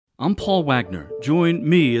I'm Paul Wagner. Join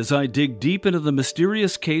me as I dig deep into the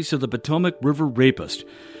mysterious case of the Potomac River rapist.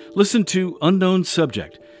 Listen to Unknown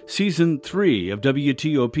Subject, Season 3 of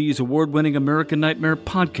WTOP's award-winning American Nightmare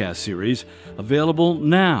podcast series, available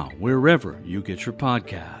now wherever you get your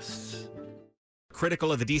podcasts.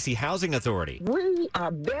 Critical of the D.C. Housing Authority. We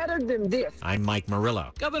are better than this. I'm Mike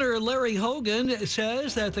Murillo. Governor Larry Hogan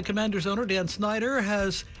says that the Commanders owner, Dan Snyder,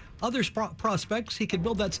 has other prospects. He could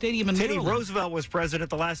build that stadium in Teddy Maryland. Roosevelt was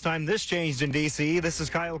president the last time this changed in D.C. This is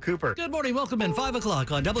Kyle Cooper. Good morning. Welcome in 5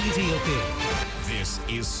 o'clock on WTOP. This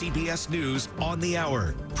is CBS News on the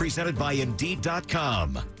Hour, presented by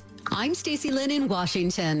Indeed.com. I'm Stacey Lynn in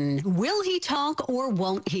Washington. Will he talk or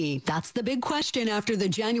won't he? That's the big question after the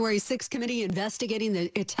January 6th committee investigating the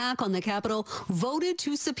attack on the Capitol voted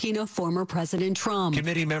to subpoena former President Trump.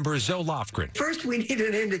 Committee member Zoe Lofgren. First, we need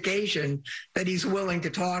an indication that he's willing to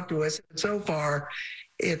talk to us. So far,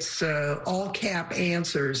 it's all cap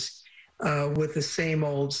answers with the same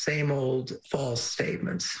old false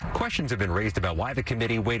statements. Questions have been raised about why the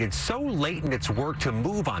committee waited so late in its work to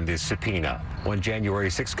move on this subpoena. One January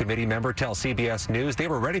 6th committee member tells CBS News they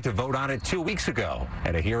were ready to vote on it 2 weeks ago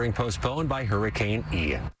at a hearing postponed by Hurricane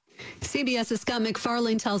Ian. CBS's Scott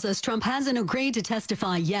MacFarlane tells us Trump hasn't agreed to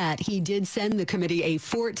testify yet. He did send the committee a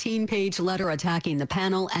 14-page letter attacking the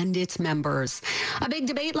panel and its members. A big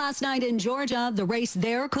debate last night in Georgia. The race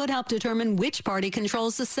there could help determine which party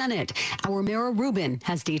controls the Senate. Our Mara Rubin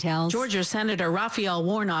has details. Georgia Senator Raphael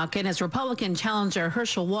Warnock and his Republican challenger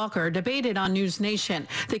Herschel Walker debated on News Nation.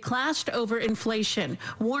 They clashed over inflation.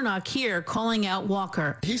 Warnock here calling out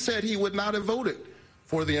Walker. He said he would not have voted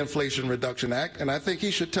for the Inflation Reduction Act, and I think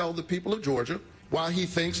he should tell the people of Georgia why he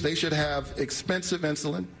thinks they should have expensive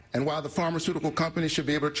insulin and why the pharmaceutical companies should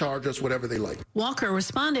be able to charge us whatever they like. Walker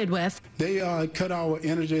responded with, They cut our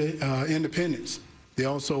energy independence. They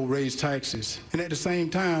also raise taxes. And at the same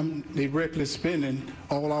time, they reckless spending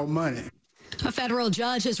all our money. A federal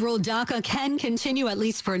judge has ruled DACA can continue, at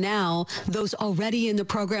least for now. Those already in the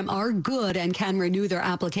program are good and can renew their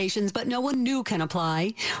applications, but no one new can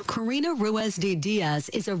apply. Karina Ruiz de Diaz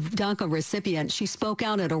is a DACA recipient. She spoke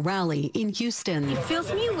out at a rally in Houston. It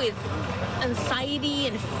fills me with anxiety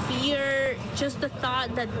and fear, just the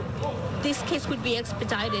thought that this case would be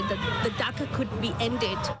expedited, that the DACA could be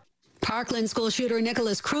ended. Parkland school shooter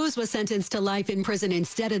Nicholas Cruz was sentenced to life in prison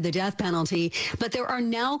instead of the death penalty, but there are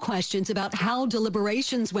now questions about how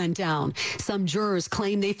deliberations went down. Some jurors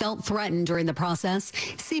claim they felt threatened during the process.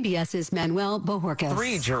 CBS's Manuel Bojorquez.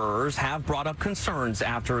 3 jurors have brought up concerns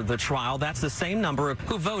after the trial. That's the same number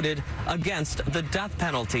who voted against the death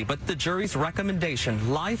penalty, but the jury's recommendation,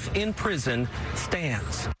 life in prison,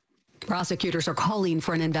 stands. Prosecutors are calling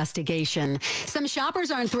for an investigation. Some shoppers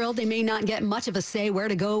aren't thrilled they may not get much of a say where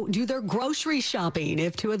to go do their grocery shopping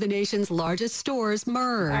if 2 of the nation's largest stores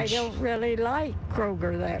merge. I don't really like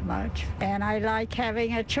Kroger that much, and I like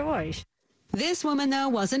having a choice. This woman, though,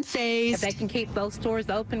 wasn't fazed. If they can keep both stores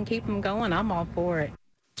open, keep them going, I'm all for it.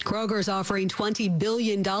 Kroger's offering $20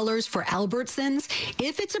 billion for Albertsons.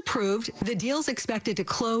 If it's approved, the deal's expected to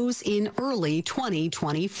close in early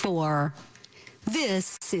 2024.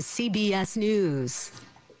 This is CBS News.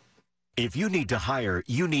 If you need to hire,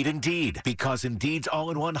 you need Indeed, because Indeed's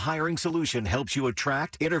all-in-one hiring solution helps you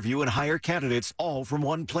attract, interview, and hire candidates all from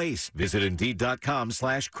one place. Visit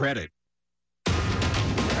Indeed.com/credit.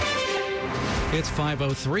 It's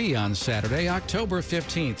 5:03 on Saturday, October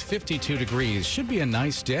 15th, 52 degrees. Should be a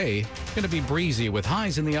nice day. Going to be breezy with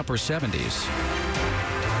highs in the upper 70s.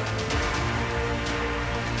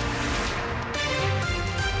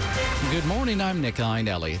 Good morning, I'm Nick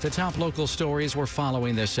Einelli. The top local stories we're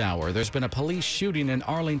following this hour. There's been a police shooting in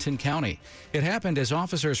Arlington County. It happened as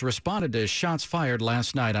officers responded to shots fired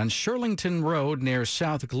last night on Shirlington Road near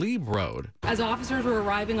South Glebe Road. As officers were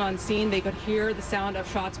arriving on scene, they could hear the sound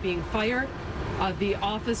of shots being fired. The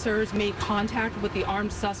officers made contact with the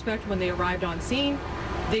armed suspect when they arrived on scene.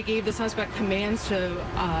 They gave the suspect commands to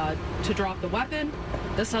drop the weapon.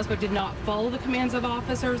 The suspect did not follow the commands of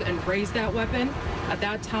officers and raise that weapon. At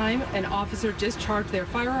that time, an officer discharged their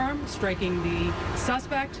firearm, striking the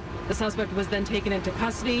suspect. The suspect was then taken into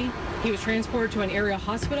custody. He was transported to an area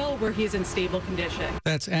hospital where he is in stable condition.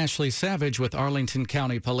 That's Ashley Savage with Arlington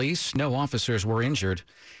County Police. No officers were injured.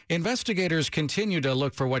 Investigators continue to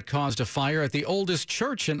look for what caused a fire at the oldest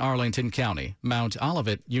church in Arlington County, Mount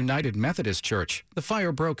Olivet United Methodist Church. The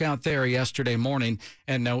fire broke out there yesterday morning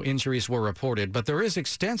and no injuries were reported, but there is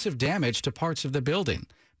extensive damage to parts of the building.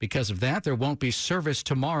 Because of that, there won't be service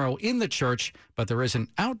tomorrow in the church, but there is an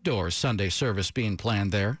outdoor Sunday service being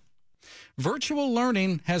planned there. Virtual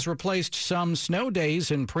learning has replaced some snow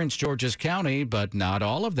days in Prince George's County, but not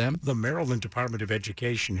all of them. The Maryland Department of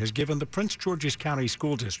Education has given the Prince George's County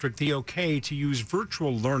School District the okay to use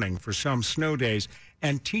virtual learning for some snow days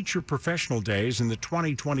and teacher professional days in the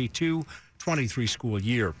 2022-23 school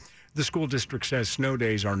year. The school district says snow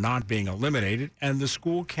days are not being eliminated, and the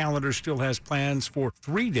school calendar still has plans for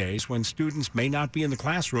 3 days when students may not be in the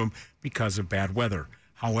classroom because of bad weather.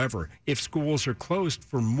 However, if schools are closed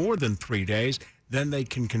for more than 3 days, then they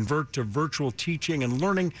can convert to virtual teaching and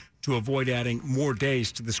learning to avoid adding more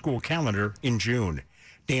days to the school calendar in June.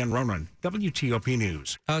 Dan Ronan, WTOP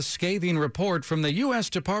News. A scathing report from the U.S.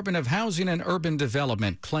 Department of Housing and Urban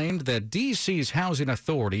Development claimed that D.C.'s housing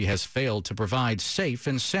authority has failed to provide safe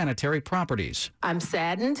and sanitary properties. I'm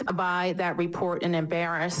saddened by that report and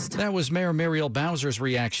embarrassed. That was Mayor Muriel Bowser's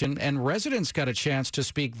reaction, and residents got a chance to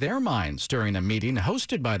speak their minds during a meeting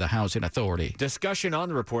hosted by the Housing Authority. Discussion on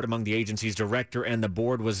the report among the agency's director and the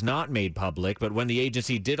board was not made public, but when the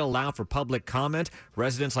agency did allow for public comment,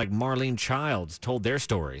 residents like Marlene Childs told their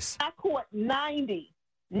stories. I caught 90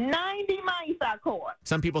 mice I caught.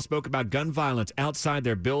 Some people spoke about gun violence outside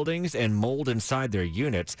their buildings and mold inside their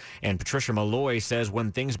units. And Patricia Malloy says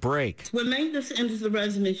when things break. When maintenance enters the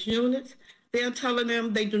residence units, they're telling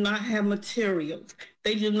them they do not have materials.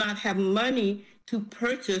 They do not have money to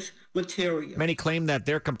purchase material. Many claim that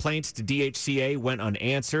their complaints to DHCA went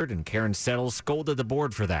unanswered, and Karen Settles scolded the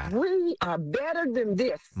board for that. We are better than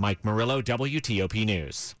this. Mike Murillo, WTOP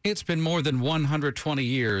News. It's been more than 120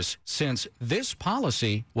 years since this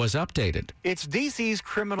policy was updated. It's D.C.'s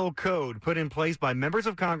criminal code put in place by members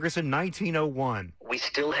of Congress in 1901. We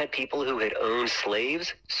still had people who had owned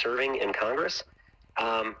slaves serving in Congress.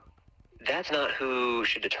 That's not who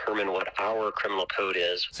should determine what our criminal code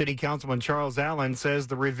is. City Councilman Charles Allen says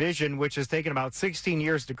the revision, which has taken about 16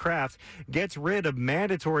 years to craft, gets rid of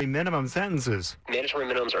mandatory minimum sentences. Mandatory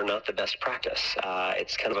minimums are not the best practice.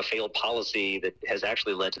 It's kind of a failed policy that has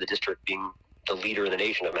actually led to the district being the leader in the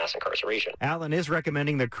nation of mass incarceration. Allen is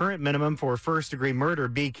recommending the current minimum for first-degree murder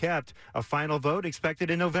be kept. A final vote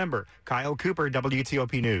expected in November. Kyle Cooper,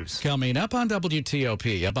 WTOP News. Coming up on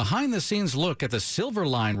WTOP, a behind-the-scenes look at the Silver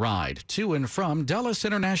Line ride to and from Dulles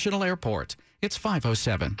International Airport. It's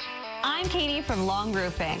 5:07. I'm Katie from Long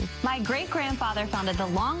Roofing. My great-grandfather founded the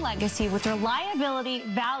Long legacy with reliability,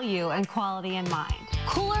 value, and quality in mind.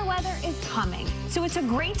 Cooler weather is coming, so it's a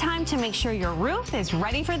great time to make sure your roof is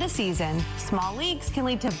ready for the season. Small leaks can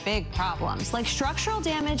lead to big problems like structural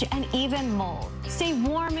damage and even mold. Stay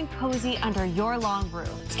warm and cozy under your Long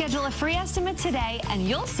roof. Schedule a free estimate today and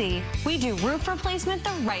you'll see we do roof replacement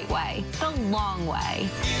the right way, the long way.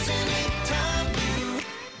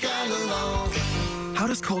 How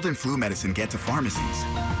does cold and flu medicine get to pharmacies?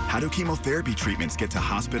 How do chemotherapy treatments get to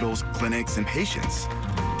hospitals, clinics, and patients?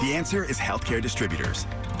 The answer is healthcare distributors.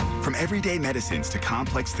 From everyday medicines to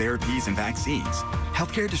complex therapies and vaccines,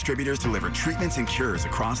 healthcare distributors deliver treatments and cures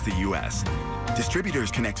across the U.S. Distributors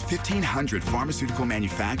connect 1,500 pharmaceutical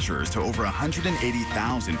manufacturers to over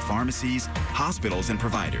 180,000 pharmacies, hospitals, and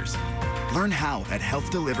providers. Learn how at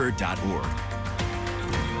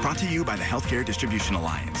healthdelivered.org. Brought to you by the Healthcare Distribution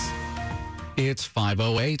Alliance. It's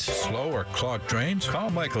 5:08. Slow or clogged drains? Call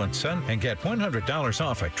Michael & Son and get $100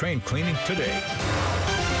 off at drain cleaning today.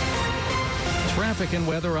 Traffic and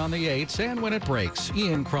weather on the 8s, and when it breaks,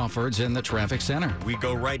 Ian Crawford's in the traffic center. We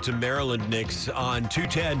go right to Maryland, Nix, on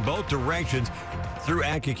 210, both directions. Through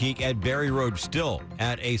Accokeek at Berry Road, still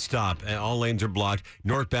at a stop. All lanes are blocked.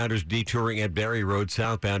 Northbounders detouring at Berry Road,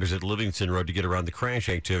 southbounders at Livingston Road to get around the crash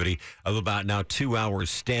activity of about now 2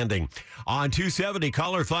 hours standing. On 270,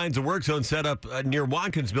 caller finds a work zone set up near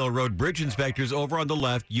Watkinsville Road. Bridge inspectors over on the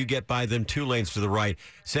left. You get by them 2 lanes to the right.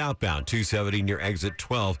 Southbound, 270 near exit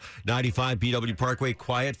 12. 95 BW Parkway,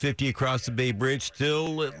 quiet. 50 across the Bay Bridge.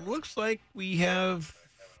 Still, it looks like we have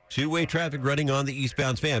two-way traffic running on the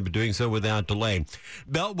eastbound span, but doing so without delay.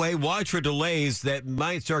 Beltway, watch for delays that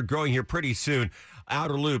might start growing here pretty soon.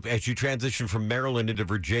 Outer loop, as you transition from Maryland into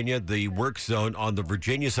Virginia, the work zone on the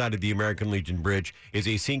Virginia side of the American Legion Bridge is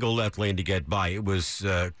a single left lane to get by. It was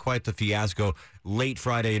quite the fiasco late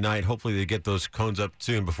Friday night. Hopefully they get those cones up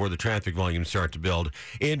soon before the traffic volumes start to build.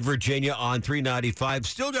 In Virginia on 395,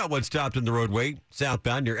 still got one stopped in the roadway.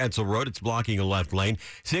 Southbound near Edsel Road, it's blocking a left lane.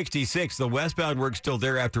 66, the westbound work still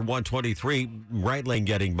there after 123, right lane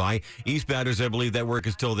getting by. Eastbounders, I believe that work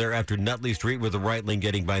is still there after Nutley Street with the right lane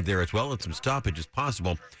getting by there as well, and some stoppage is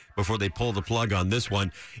possible before they pull the plug on this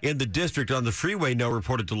one. In the district on the freeway, no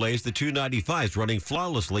reported delays. The 295 is running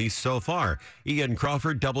flawlessly so far. Ian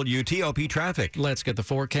Crawford, WTOP Traffic. Let's get the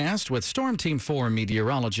forecast with Storm Team 4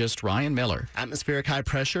 meteorologist Ryan Miller. Atmospheric high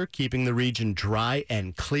pressure keeping the region dry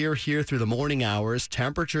and clear here through the morning hours.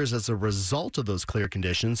 Temperatures as a result of those clear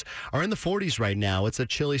conditions are in the 40s right now. It's a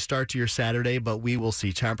chilly start to your Saturday, but we will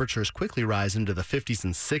see temperatures quickly rise into the 50s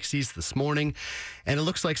and 60s this morning. And it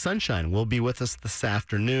looks like sunshine will be with us this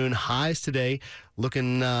afternoon. Highs today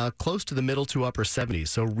looking close to the middle to upper 70s,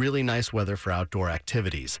 so really nice weather for outdoor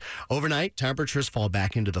activities. Overnight, temperatures fall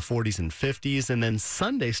back into the 40s and 50s, and then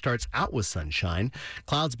Sunday starts out with sunshine.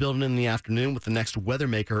 Clouds building in the afternoon with the next weather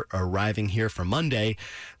maker arriving here for Monday.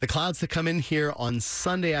 The clouds that come in here on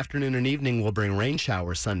Sunday afternoon and evening will bring rain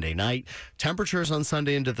showers Sunday night. Temperatures on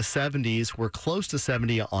Sunday into the 70s. We're close to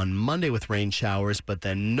 70 on Monday with rain showers, but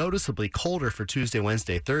then noticeably colder for Tuesday,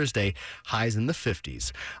 Wednesday, Thursday, highs in the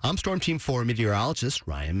 50s. I'm Storm Team 4 meteorologist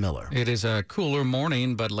Ryan Miller. It is a cooler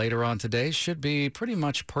morning, but later on today should be pretty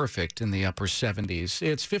much perfect in the upper 70s.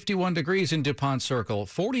 It's 51 degrees in DuPont Circle,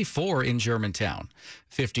 44 in Germantown,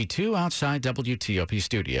 52 outside WTOP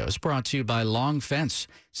studios. Brought to you by Long Fence.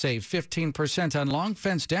 Save 15% on Long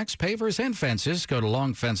Fence decks, pavers, and fences. Go to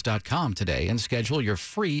longfence.com today and schedule your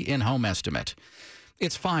free in-home estimate.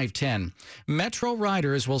 It's 5:10. Metro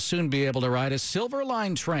riders will soon be able to ride a Silver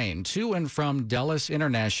Line train to and from Dulles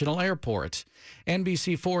International Airport.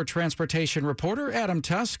 NBC4 transportation reporter Adam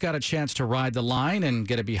Tusk got a chance to ride the line and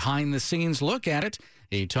get a behind-the-scenes look at it.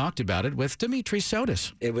 He talked about it with Dimitri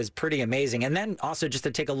Sotis. It was pretty amazing. And then also just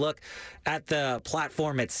to take a look at the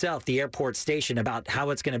platform itself, the airport station, about how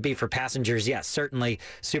it's going to be for passengers. Yes, certainly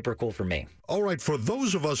super cool for me. All right, for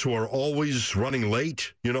those of us who are always running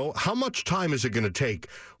late, how much time is it going to take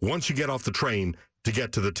once you get off the train to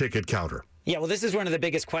get to the ticket counter? Yeah, well, this is one of the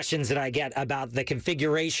biggest questions that I get about the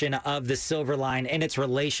configuration of the Silver Line and its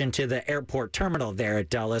relation to the airport terminal there at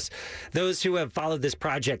Dulles. Those who have followed this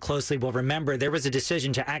project closely will remember there was a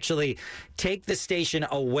decision to actually take the station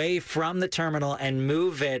away from the terminal and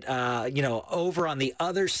move it, over on the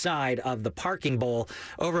other side of the parking bowl,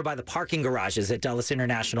 over by the parking garages at Dulles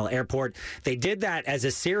International Airport. They did that as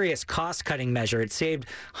a serious cost-cutting measure. It saved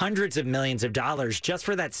hundreds of millions of dollars just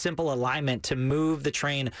for that simple alignment to move the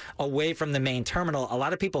train away from the main terminal. A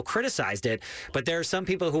lot of people criticized it, but there are some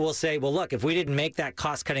people who will say, well, look, if we didn't make that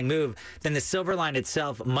cost-cutting move, then the Silver Line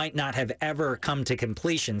itself might not have ever come to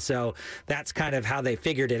completion. So that's kind of how they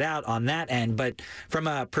figured it out on that end. But from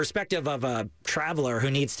a perspective of a traveler who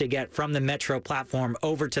needs to get from the metro platform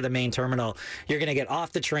over to the main terminal, you're going to get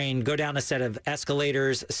off the train, go down a set of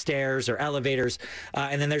escalators, stairs, or elevators,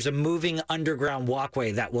 and then there's a moving underground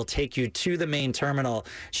walkway that will take you to the main terminal.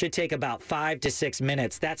 Should take about 5 to 6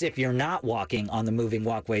 minutes. That's if you're not walking on the moving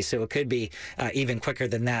walkway, so it could be even quicker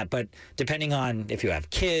than that. But depending on if you have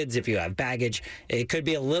kids, if you have baggage, it could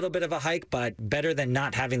be a little bit of a hike, but better than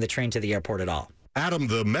not having the train to the airport at all. Adam,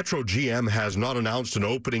 the Metro GM has not announced an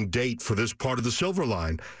opening date for this part of the Silver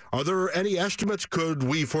Line. Are there any estimates? Could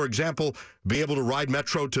we, for example, be able to ride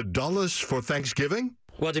Metro to Dulles for Thanksgiving?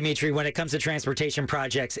 Well, Dimitri, when it comes to transportation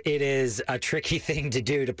projects, it is a tricky thing to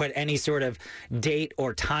do to put any sort of date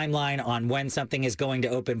or timeline on when something is going to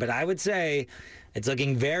open. But I would say it's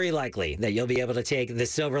looking very likely that you'll be able to take the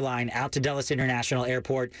Silver Line out to Dulles International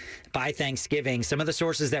Airport by Thanksgiving. Some of the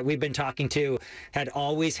sources that we've been talking to had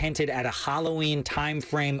always hinted at a Halloween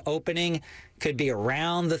timeframe opening. Could be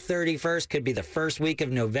around the 31st, could be the first week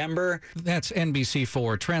of November. That's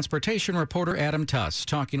NBC4 transportation reporter Adam Tuss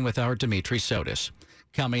talking with our Dimitri Sotis.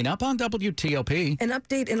 Coming up on WTOP. An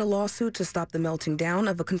update in a lawsuit to stop the melting down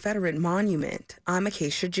of a Confederate monument. I'm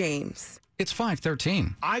Acacia James. It's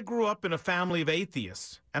 5:13. I grew up in a family of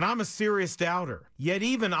atheists, and I'm a serious doubter. Yet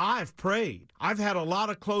even I've prayed. I've had a lot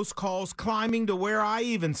of close calls climbing to where I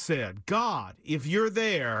even said, God, if you're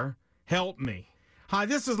there, help me. Hi,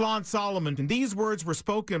 this is Lon Solomon, and these words were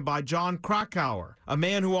spoken by John Krakauer, a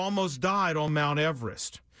man who almost died on Mount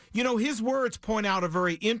Everest. You know, his words point out a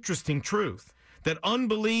very interesting truth, that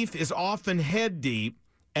unbelief is often head deep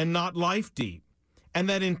and not life deep, and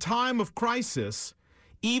that in time of crisis,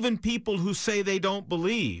 even people who say they don't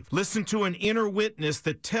believe listen to an inner witness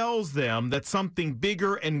that tells them that something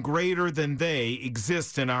bigger and greater than they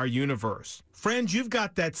exists in our universe. Friends, you've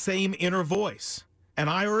got that same inner voice, and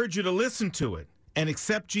I urge you to listen to it and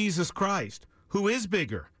accept Jesus Christ, who is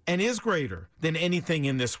bigger and is greater than anything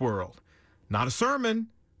in this world. Not a sermon,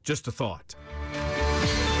 just a thought.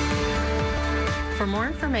 For more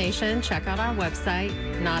information, check out our website,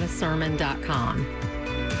 notasermon.com.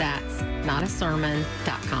 That's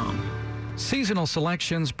notasermon.com. Seasonal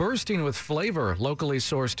selections bursting with flavor, locally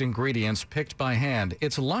sourced ingredients picked by hand.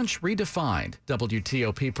 It's lunch redefined.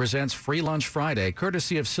 WTOP presents Free Lunch Friday,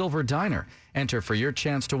 courtesy of Silver Diner. Enter for your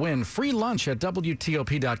chance to win free lunch at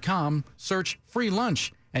WTOP.com. Search Free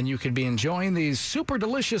Lunch, and you could be enjoying these super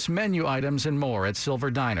delicious menu items and more at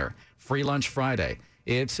Silver Diner. Free Lunch Friday.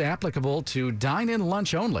 It's applicable to dine-in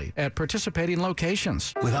lunch only at participating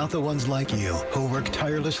locations. Without the ones like you who work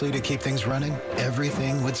tirelessly to keep things running,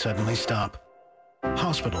 everything would suddenly stop.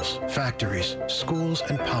 Hospitals, factories, schools,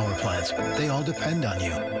 and power plants, they all depend on you.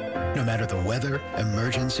 No matter the weather,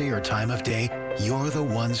 emergency, or time of day, you're the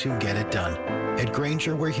ones who get it done. At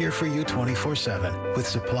Grainger, we're here for you 24/7 with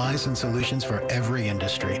supplies and solutions for every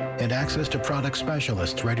industry and access to product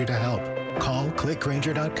specialists ready to help. Call, click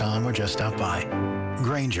Grainger.com, or just stop by.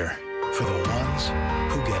 Grainger, for the ones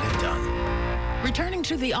who get it done. Returning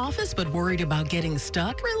to the office but worried about getting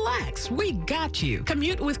stuck? Relax, we got you.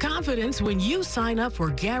 Commute with confidence when you sign up for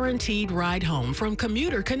Guaranteed Ride Home from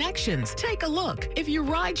Commuter Connections. Take a look. If you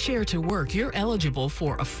ride share to work, you're eligible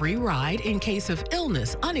for a free ride in case of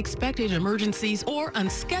illness, unexpected emergencies, or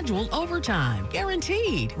unscheduled overtime.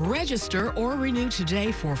 Guaranteed. Register or renew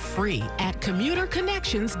today for free at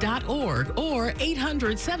commuterconnections.org or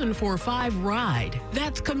 800-745-RIDE.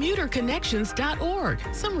 That's commuterconnections.org.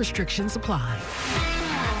 Some restrictions apply.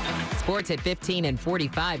 Sports at 15 and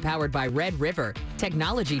 45, powered by Red River.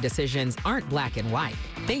 Technology decisions aren't black and white.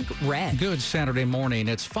 Think red. Good Saturday morning.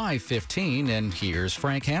 It's 5:15, and here's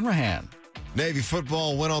Frank Hanrahan. Navy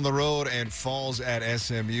football went on the road and falls at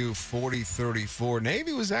SMU 40-34.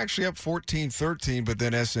 Navy was actually up 14-13, but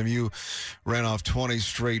then SMU ran off 20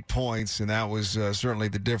 straight points, and that was certainly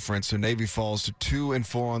the difference. So Navy falls to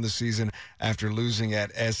 2-4 on the season after losing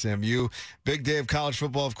at SMU. Big day of college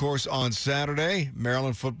football, of course, on Saturday.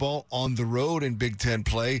 Maryland football on the road in Big Ten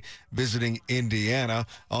play, visiting Indiana.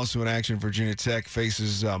 Also in action, Virginia Tech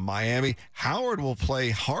faces Miami. Howard will play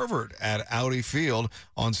Harvard at Audi Field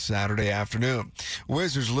on Saturday afternoon.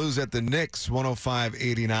 Wizards lose at the Knicks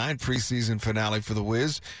 105-89, preseason finale for the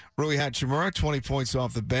Wiz. Rui Hachimura, 20 points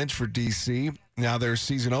off the bench for D.C. Now their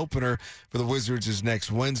season opener for the Wizards is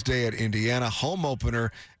next Wednesday at Indiana. Home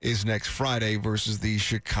opener is next Friday versus the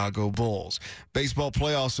Chicago Bulls. Baseball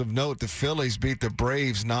playoffs of note, the Phillies beat the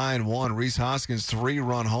Braves 9-1. Rhys Hoskins,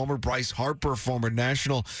 3-run homer. Bryce Harper, former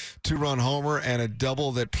National, 2-run homer and a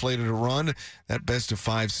double that plated a run. That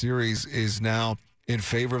best-of-5 series is now in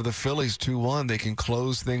favor of the Phillies, 2-1. They can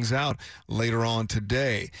close things out later on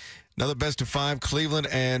today. Another best-of-5, Cleveland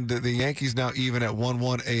and the Yankees now even at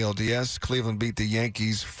 1-1 ALDS. Cleveland beat the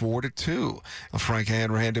Yankees 4-2. Frank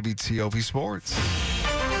Hanrahan, WTOP Sports.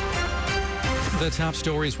 The top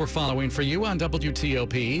stories we're following for you on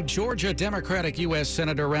WTOP. Georgia Democratic U.S.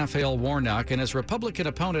 Senator Raphael Warnock and his Republican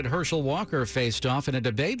opponent Herschel Walker faced off in a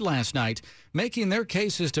debate last night, making their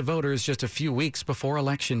cases to voters just a few weeks before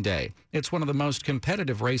Election Day. It's one of the most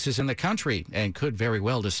competitive races in the country and could very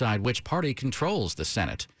well decide which party controls the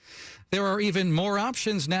Senate. There are even more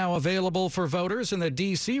options now available for voters in the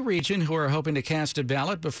D.C. region who are hoping to cast a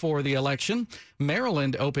ballot before the election.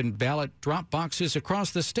 Maryland opened ballot drop boxes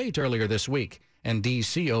across the state earlier this week, and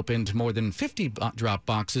D.C. opened more than 50 drop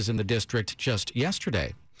boxes in the district just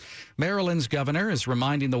yesterday. Maryland's governor is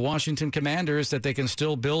reminding the Washington Commanders that they can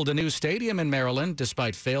still build a new stadium in Maryland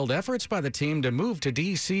despite failed efforts by the team to move to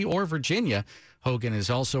D.C. or Virginia. Hogan is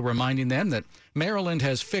also reminding them that Maryland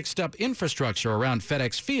has fixed up infrastructure around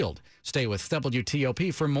FedEx Field. Stay with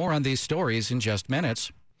WTOP for more on these stories in just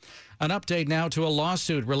minutes. An update now to a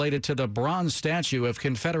lawsuit related to the bronze statue of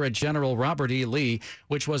Confederate General Robert E. Lee,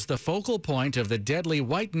 which was the focal point of the deadly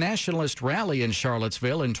white nationalist rally in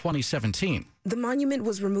Charlottesville in 2017. The monument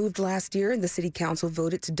was removed last year, and the city council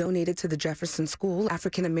voted to donate it to the Jefferson School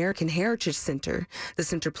African American Heritage Center. The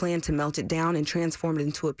center planned to melt it down and transform it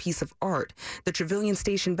into a piece of art. The Trevilian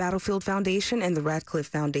Station Battlefield Foundation and the Radcliffe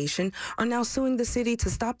Foundation are now suing the city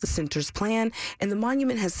to stop the center's plan, and the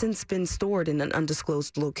monument has since been stored in an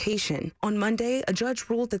undisclosed location. On Monday, a judge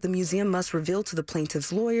ruled that the museum must reveal to the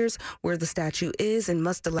plaintiff's lawyers where the statue is and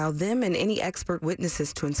must allow them and any expert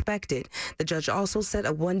witnesses to inspect it. The judge also set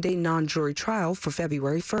a one-day non-jury trial for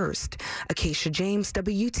February 1st. Acacia James,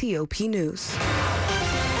 WTOP News.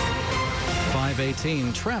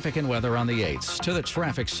 5:18, traffic and weather on the 8s. To the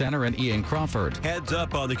traffic center in Ian Crawford. Heads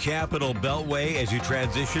up on the Capitol Beltway as you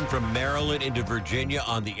transition from Maryland into Virginia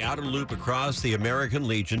on the outer loop across the American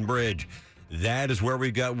Legion Bridge. That is where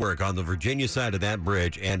we've got work on the Virginia side of that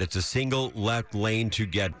bridge, and it's a single left lane to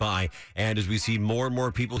get by. And as we see more and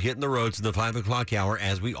more people hitting the roads in the 5 o'clock hour,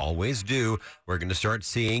 as we always do, we're going to start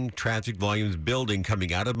seeing traffic volumes building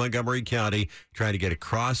coming out of Montgomery County, trying to get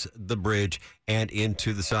across the bridge and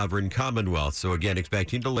into the Sovereign Commonwealth. So again,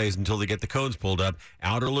 expecting delays until they get the cones pulled up.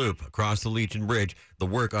 Outer loop across the Legion Bridge. The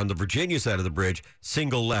work on the Virginia side of the bridge,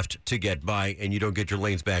 single left to get by, and you don't get your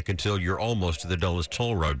lanes back until you're almost to the Dulles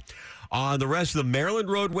Toll Road. On the rest of the Maryland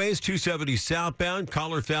roadways, 270 southbound,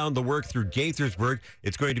 caller found the work through Gaithersburg.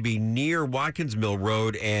 It's going to be near Watkins Mill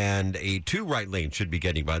Road, and a 2 right lane should be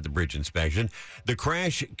getting by the bridge inspection. The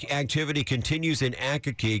crash activity continues in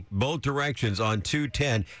Accokeek, both directions on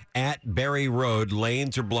 210 at Berry Road.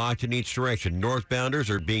 Lanes are blocked in each direction. Northbounders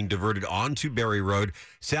are being diverted onto Berry Road.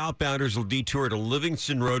 Southbounders will detour to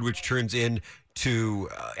Livingston Road, which turns into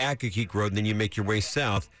Accokeek Road, and then you make your way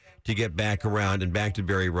south to get back around and back to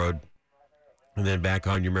Berry Road, and then back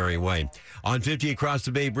on your merry way. On 50 across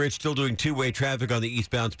the Bay Bridge, still doing 2-way traffic on the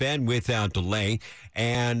eastbound span without delay.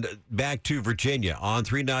 And back to Virginia on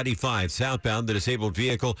 395 southbound, the disabled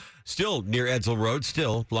vehicle still near Edsall Road,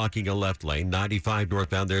 still blocking a left lane. 95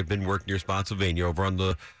 northbound, there had been work near Spotsylvania over on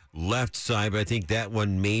the left side, but I think that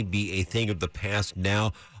one may be a thing of the past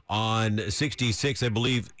now. On 66, I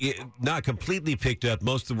believe, not completely picked up.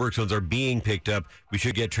 Most of the work zones are being picked up. We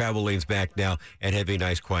should get travel lanes back now and have a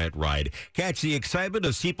nice, quiet ride. Catch the excitement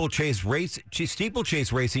of steeplechase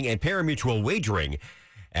racing and pari-mutuel wagering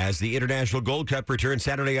as the International Gold Cup returns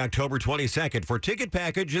Saturday, October 22nd. For ticket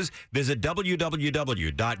packages, visit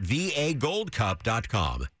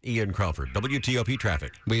www.vagoldcup.com. Ian Crawford, WTOP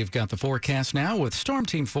Traffic. We've got the forecast now with Storm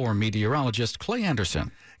Team 4 meteorologist Clay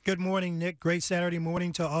Anderson. Good morning, Nick. Great Saturday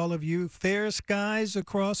morning to all of you. Fair skies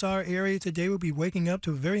across our area today. We'll be waking up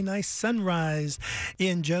to a very nice sunrise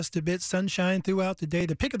in just a bit. Sunshine throughout the day.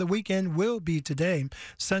 The pick of the weekend will be today.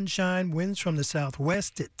 Sunshine, winds from the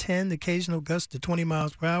southwest at 10, occasional gusts to 20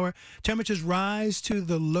 miles per hour. Temperatures rise to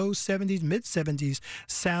the low 70s, mid-70s,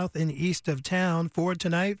 south and east of town. For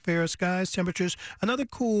tonight, fair skies, temperatures, another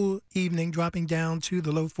cool evening, dropping down to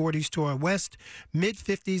the low 40s to our west,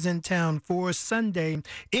 mid-50s in town. For Sunday,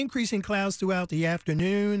 increasing clouds throughout the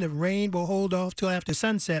afternoon. The rain will hold off till after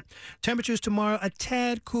sunset. Temperatures tomorrow a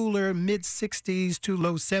tad cooler, mid-60s to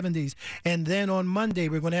low 70s. And then on Monday,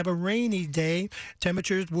 we're going to have a rainy day.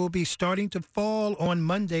 Temperatures will be starting to fall on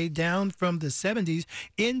Monday, down from the 70s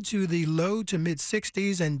into the low to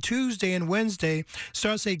mid-60s. And Tuesday and Wednesday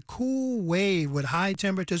starts a cool wave with high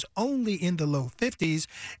temperatures only in the low 50s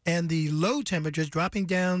and the low temperatures dropping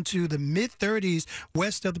down to the mid-30s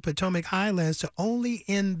west of the Potomac Highlands to only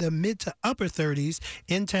in the mid to upper 30s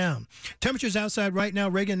in town. Temperatures outside right now,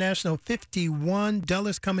 Reagan National 51,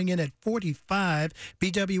 Dulles coming in at 45,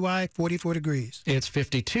 BWI 44 degrees. It's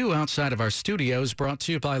 52 outside of our studios, brought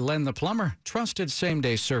to you by Len the Plumber. Trusted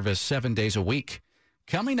same-day service 7 days a week.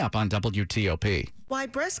 Coming up on WTOP. Why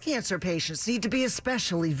breast cancer patients need to be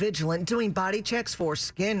especially vigilant doing body checks for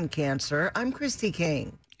skin cancer. I'm Christy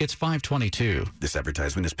King. It's 5:22. This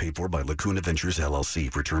advertisement is paid for by Lacuna Ventures,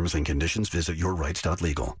 LLC. For terms and conditions, visit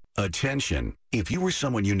yourrights.legal. Attention. If you or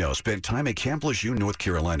someone you know spent time at Camp Lejeune, North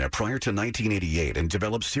Carolina prior to 1988 and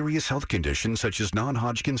developed serious health conditions such as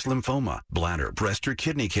non-Hodgkin's lymphoma, bladder, breast, or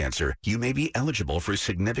kidney cancer, you may be eligible for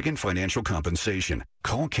significant financial compensation.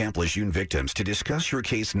 Call Camp Lejeune victims to discuss your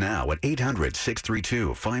case now at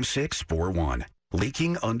 800-632-5641.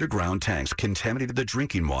 Leaking underground tanks contaminated the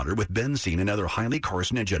drinking water with benzene and other highly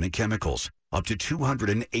carcinogenic chemicals, up to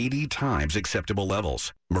 280 times acceptable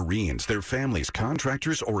levels. Marines, their families,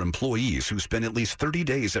 contractors, or employees who spent at least 30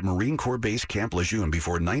 days at Marine Corps Base Camp Lejeune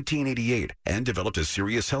before 1988 and developed a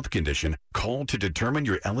serious health condition, call to determine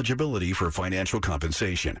your eligibility for financial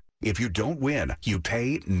compensation. If you don't win, you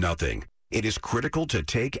pay nothing. It is critical to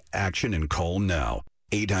take action and call now.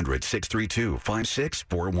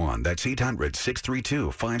 800-632-5641. That's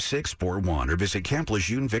 800-632-5641 or visit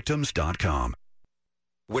CampLejeuneVictims.com.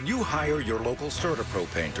 When you hire your local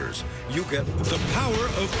CertaPro painters, you get the power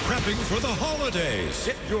of prepping for the holidays.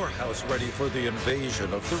 Get your house ready for the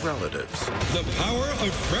invasion of the relatives. The power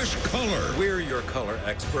of fresh color. We're your color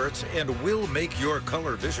experts, and we'll make your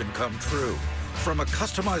color vision come true. From a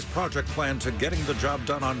customized project plan to getting the job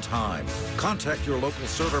done on time, contact your local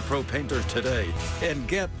CertaPro painter today and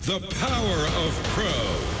get the power of pro.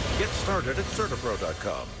 Get started at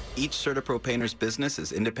CertaPro.com. Each CertaPro painter's business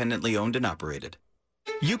is independently owned and operated.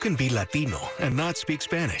 You can be Latino and not speak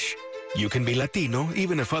Spanish. You can be Latino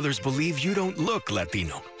even if others believe you don't look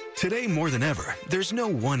Latino. Today more than ever, there's no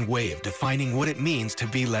one way of defining what it means to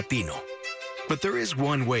be Latino. But there is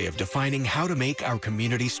one way of defining how to make our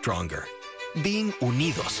community stronger. Being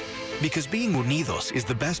unidos. Because being unidos is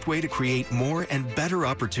the best way to create more and better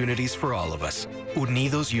opportunities for all of us.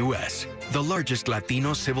 Unidos US, the largest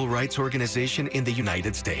Latino civil rights organization in the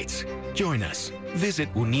United States. Join us.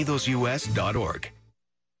 Visit unidosus.org.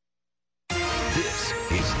 This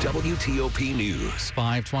is WTOP News.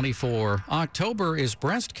 524. October is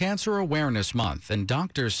Breast Cancer Awareness Month, and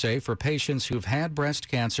doctors say for patients who've had breast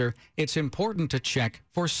cancer, it's important to check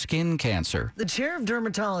for skin cancer. The chair of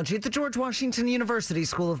dermatology at the George Washington University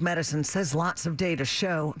School of Medicine says lots of data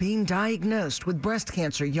show being diagnosed with breast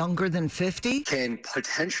cancer younger than 50 can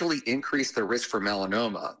potentially increase the risk for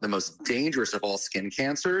melanoma, the most dangerous of all skin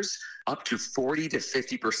cancers, up to 40 to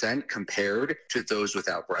 50% compared to those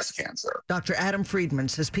without breast cancer. Dr. Adam Friedman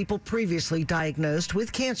says people previously diagnosed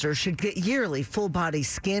with cancer should get yearly full-body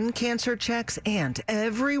skin cancer checks, and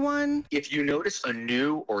everyone. If you notice a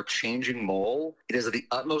new or changing mole, it is of the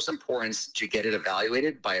utmost importance to get it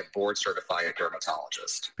evaluated by a board-certified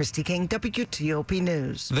dermatologist. Christy King, WTOP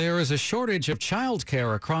News. There is a shortage of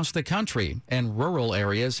childcare across the country, and rural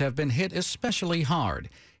areas have been hit especially hard.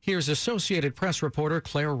 Here's Associated Press reporter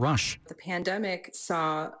Claire Rush. The pandemic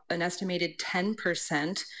saw an estimated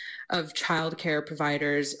 10% of childcare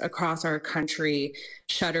providers across our country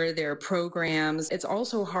shutter their programs. It's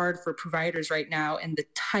also hard for providers right now in the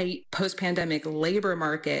tight post-pandemic labor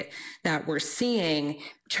market that we're seeing.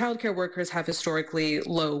 Childcare workers have historically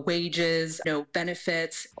low wages, no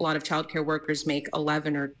benefits. A lot of childcare workers make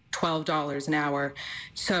 $11 or $12 an hour.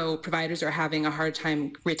 So providers are having a hard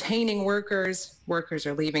time retaining workers. Workers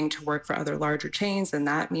are leaving to work for other larger chains, and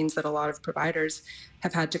that means that a lot of providers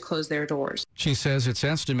have had to close their doors. She says it's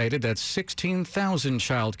estimated that 16,000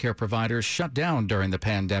 childcare providers shut down during the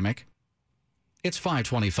pandemic. It's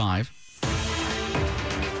 525.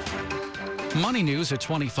 Money News at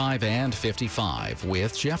 25 and 55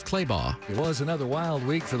 with Jeff Claybaugh. It was another wild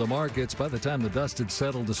week for the markets. By the time the dust had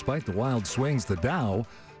settled, despite the wild swings, the Dow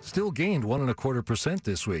still gained 1.25%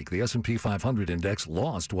 this week. The S&P 500 index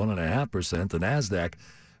lost 1.5%. The Nasdaq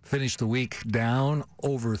finished the week down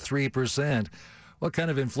over 3%. What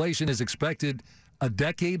kind of inflation is expected a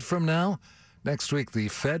decade from now? Next week, the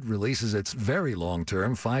Fed releases its very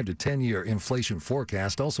long-term 5 to 10-year inflation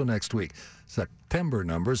forecast. Also next week, September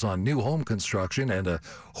numbers on new home construction and a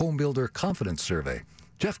home builder confidence survey.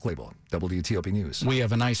 Jeff Claybaugh, WTOP News. We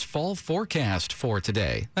have a nice fall forecast for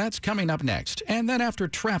today. That's coming up next. And then after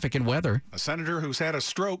traffic and weather. A senator who's had a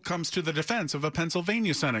stroke comes to the defense of a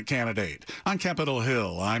Pennsylvania Senate candidate. On Capitol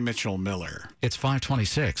Hill, I'm Mitchell Miller. It's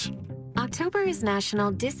 526. October is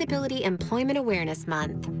National Disability Employment Awareness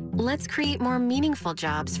Month. Let's create more meaningful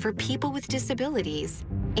jobs for people with disabilities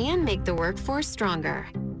and make the workforce stronger.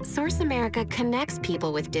 Source America connects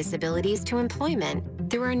people with disabilities to employment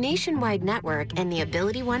through our nationwide network and the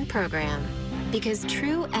Ability One program. Because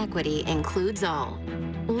true equity includes all.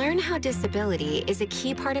 Learn how disability is a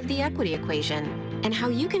key part of the equity equation and how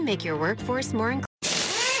you can make your workforce more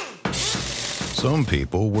inclusive. Some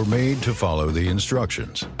people were made to follow the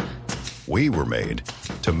instructions. We were made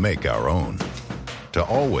to make our own. To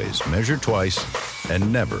always measure twice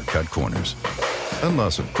and never cut corners.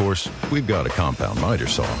 Unless, of course, we've got a compound miter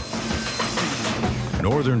saw.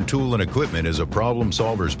 Northern Tool and Equipment is a problem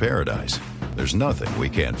solver's paradise. There's nothing we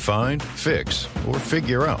can't find, fix, or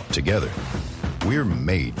figure out together. We're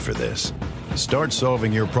made for this. Start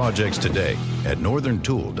solving your projects today at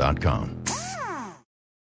northerntool.com.